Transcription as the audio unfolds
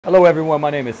Hello everyone,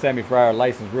 my name is Sammy Fryer,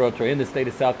 licensed realtor in the state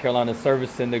of South Carolina,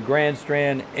 servicing the Grand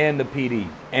Strand and the PD.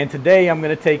 And today I'm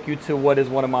going to take you to what is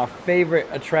one of my favorite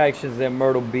attractions in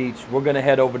Myrtle Beach. We're going to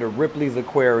head over to Ripley's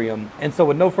Aquarium. And so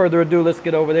with no further ado, let's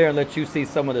get over there and let you see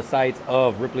some of the sights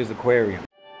of Ripley's Aquarium.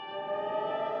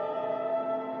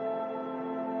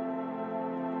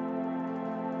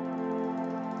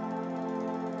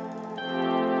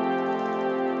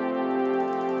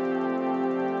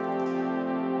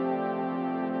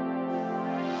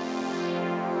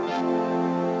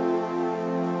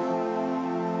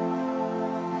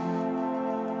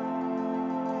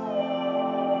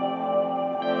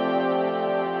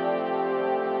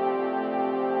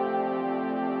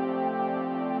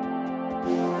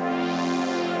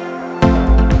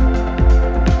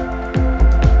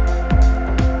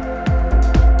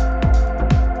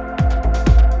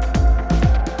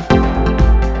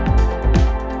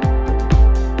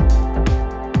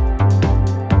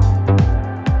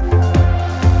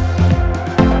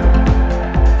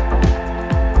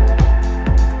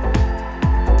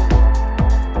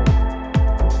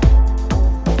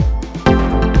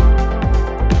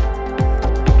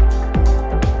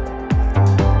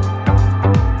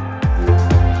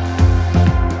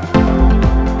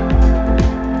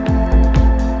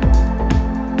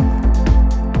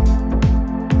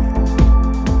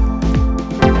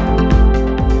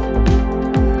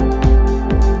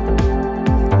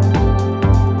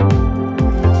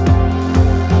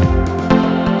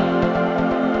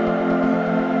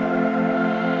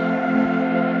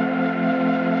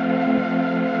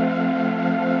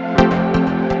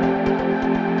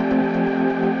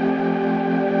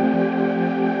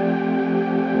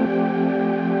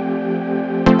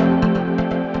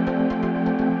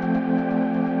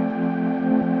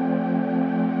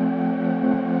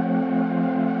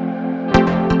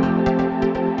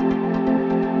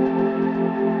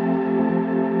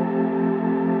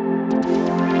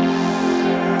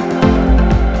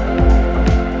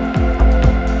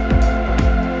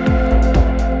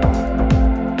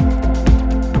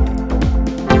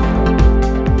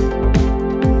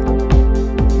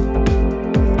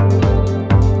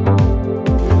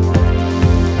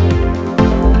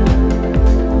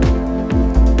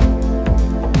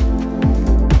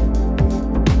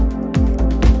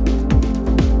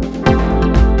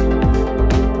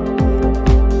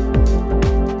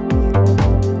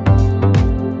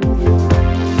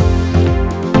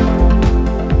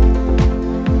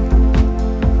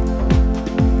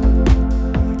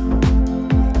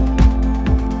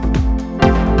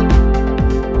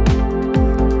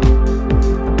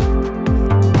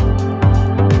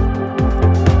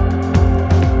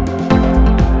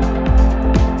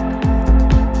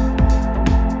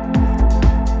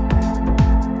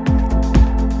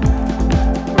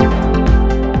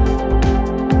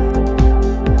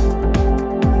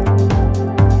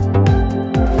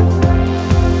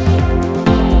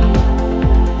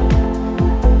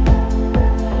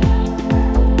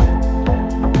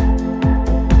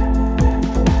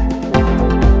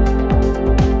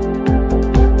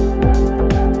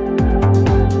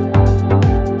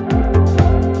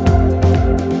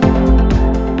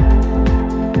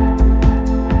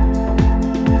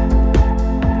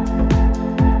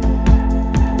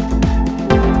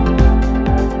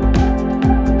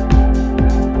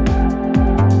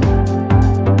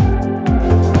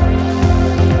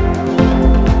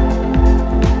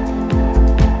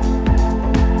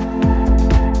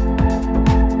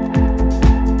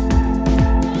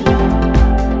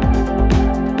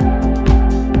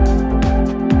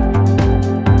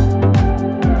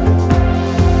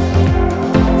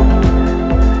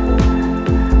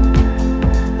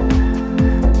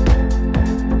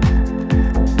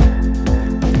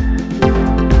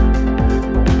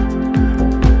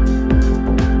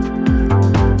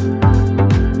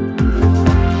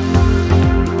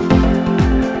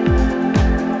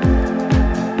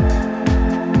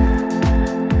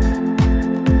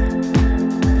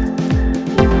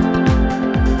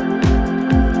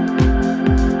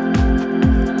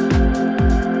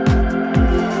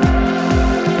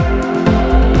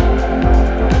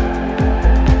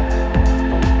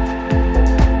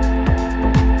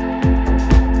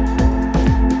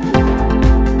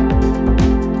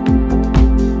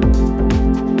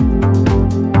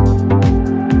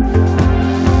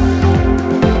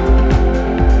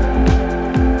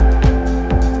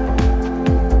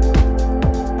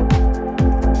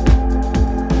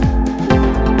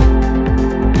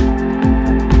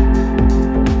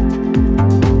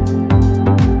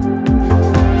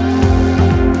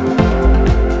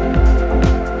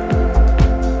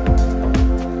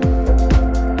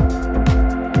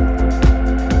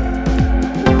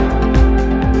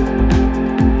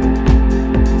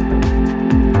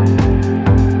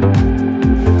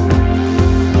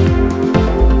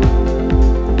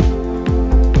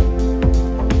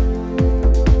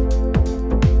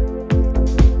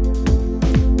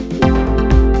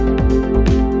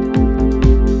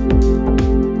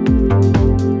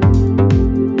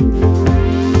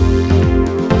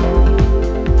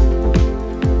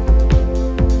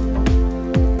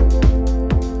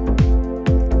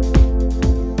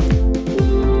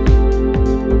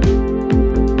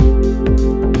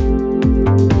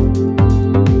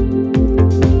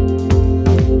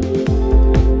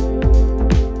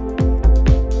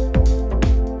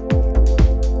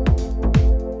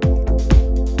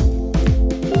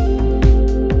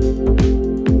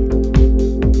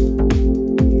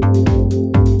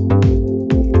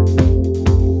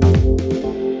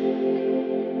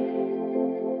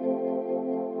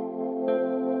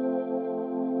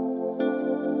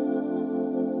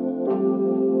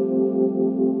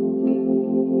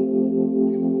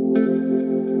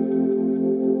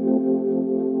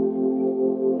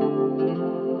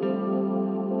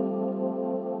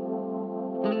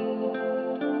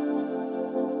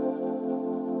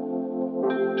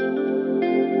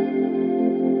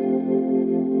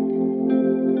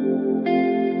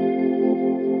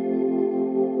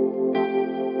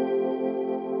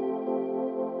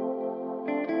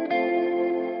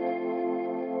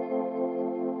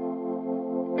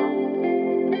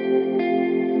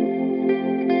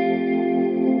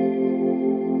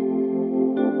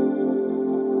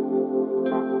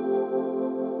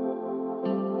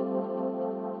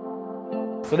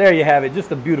 So there you have it,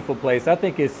 just a beautiful place. I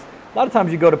think it's, a lot of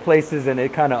times you go to places and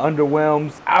it kind of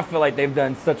underwhelms. I feel like they've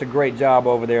done such a great job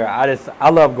over there. I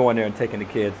love going there and taking the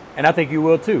kids. And I think you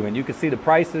will too. And you can see the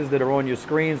prices that are on your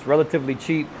screens, relatively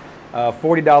cheap.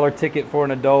 $40 ticket for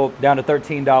an adult, down to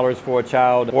 $13 for a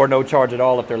child, or no charge at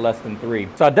all if they're less than 3.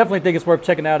 So I definitely think it's worth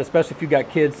checking out, especially if you got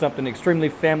kids, something extremely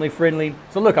family friendly.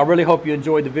 So look, I really hope you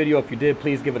enjoyed the video. If you did,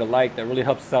 please give it a like. That really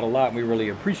helps us out a lot and we really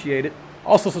appreciate it.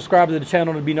 Also subscribe to the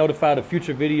channel to be notified of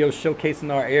future videos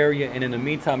showcasing our area. And in the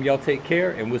meantime, y'all take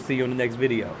care and we'll see you in the next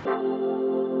video.